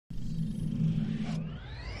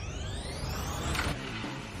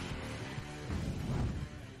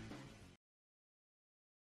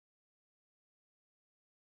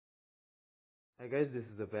Hi guys, this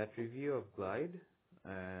is a bat review of Glide,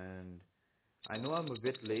 and I know I'm a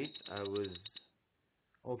bit late.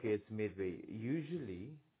 Okay, it's midway. Usually,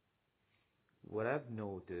 what I've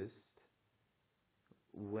noticed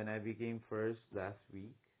when I became first last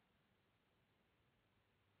week,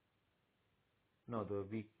 no, the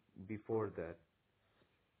week before that,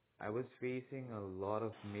 I was facing a lot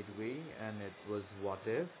of midway, and it was What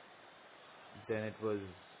If, then it was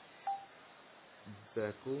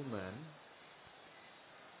Bakuman,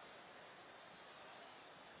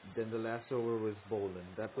 then the last over was Bolin.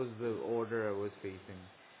 That was the order I was facing.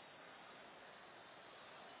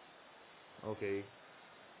 Okay,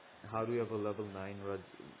 how do you have a level 9 Raj?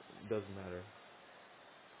 Doesn't matter.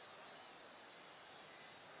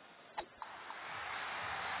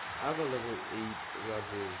 I have a level 8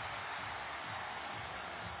 Rajesh.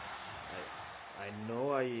 I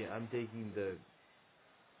know I'm taking the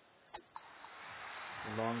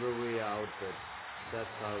longer way out, but that's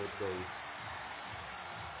how it goes.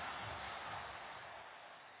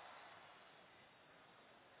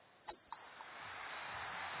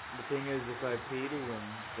 The thing is, if I pay to win,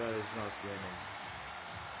 that is not winning.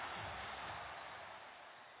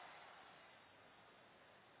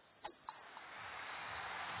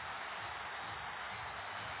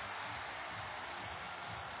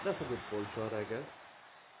 That's a good pull shot, I guess.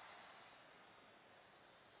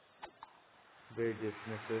 Very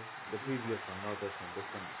dismissive. The previous one, not this one. This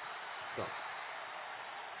one, stop.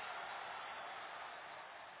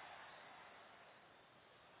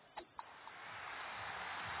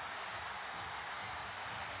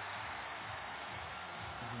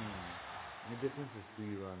 The difference is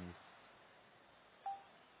 3 runs.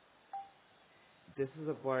 This is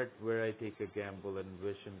the part where I take a gamble and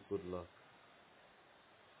wish him good luck.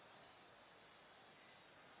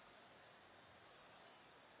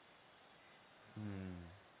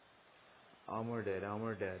 Armor dead,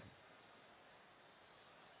 armor dead.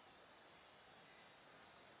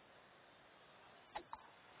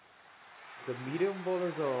 The medium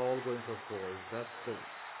bowlers are all going for 4s. That's the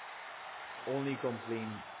only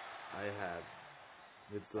complaint I have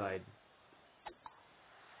with Glide.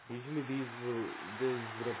 Usually these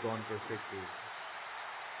would have gone for 6s.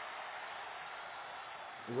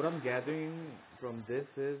 What I'm gathering from this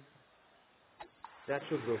is that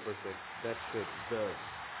should go for 6. That should. The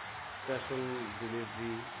special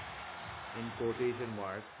delivery in quotation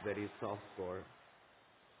marks that is soft for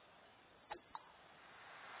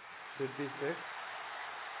should be 6. Yes.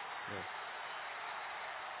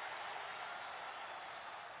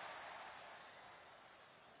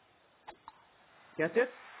 Catch it?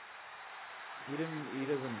 He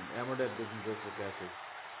doesn't, Amodet doesn't go for catches.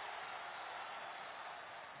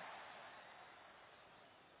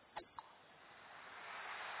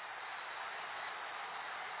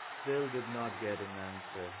 Still did not get an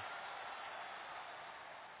answer.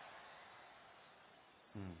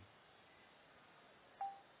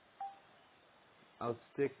 I'll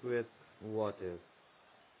stick with What If.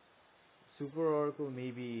 Super Oracle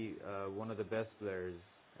may be one of the best players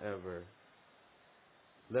ever.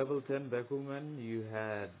 Level 10 Bakuman, you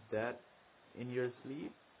had that in your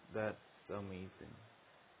sleeve? That's amazing.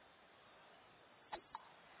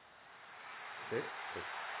 6? 6.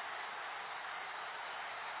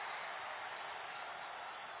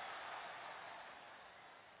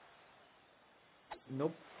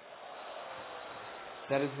 Nope.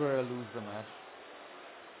 That is where I lose the match.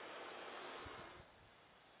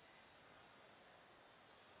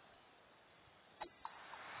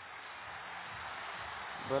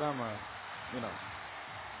 But I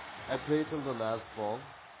play till the last ball.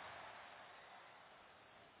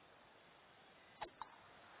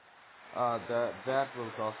 That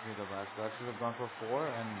will cost me the match. So I should have gone for 4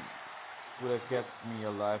 and would have kept me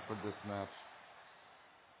alive for this match.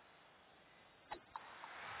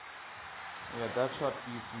 Yeah, that shot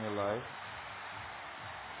keeps me alive.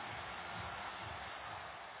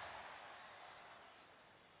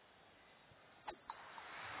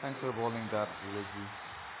 Thanks for bowling that, Lizzie.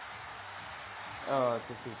 It's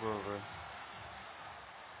a super over.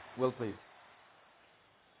 Well played.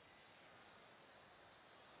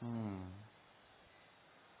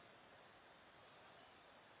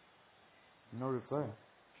 No reply.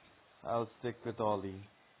 I'll stick with Ollie.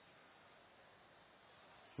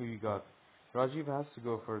 Who you got? Rajiv has to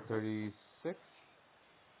go for 36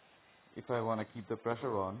 if I want to keep the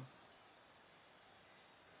pressure on.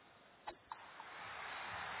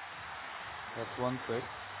 That's 1-6.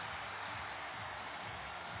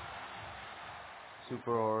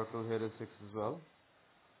 Super Oracle hit a 6 as well.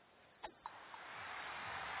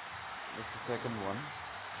 That's the second one.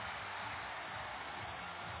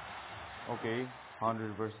 Okay,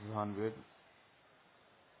 100 versus 100.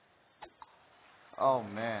 Oh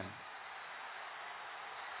man,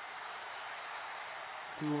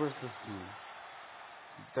 2 versus 2.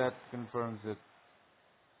 That confirms it.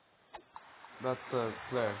 That's a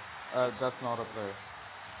flare. That's not a flare.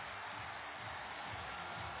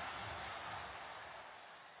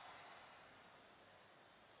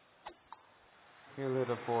 He'll hit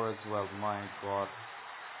a 4 as well. My god.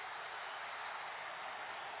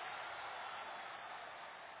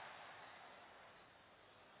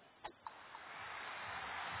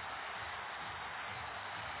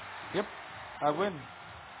 Yep, I win.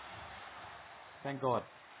 Thank god.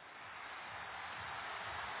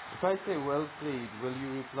 If I say well played, will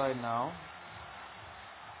you reply now?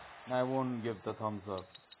 I won't give the thumbs up.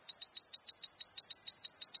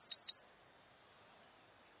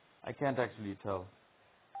 I can't actually tell.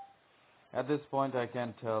 At this point, I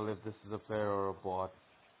can't tell if this is a player or a bot.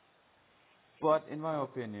 But in my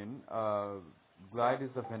opinion, Glide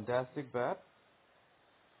is a fantastic bat,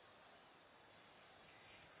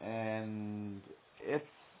 and it's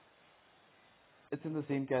in the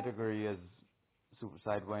same category as Super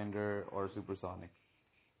Sidewinder or Supersonic.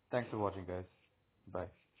 Thanks for watching, guys. Bye.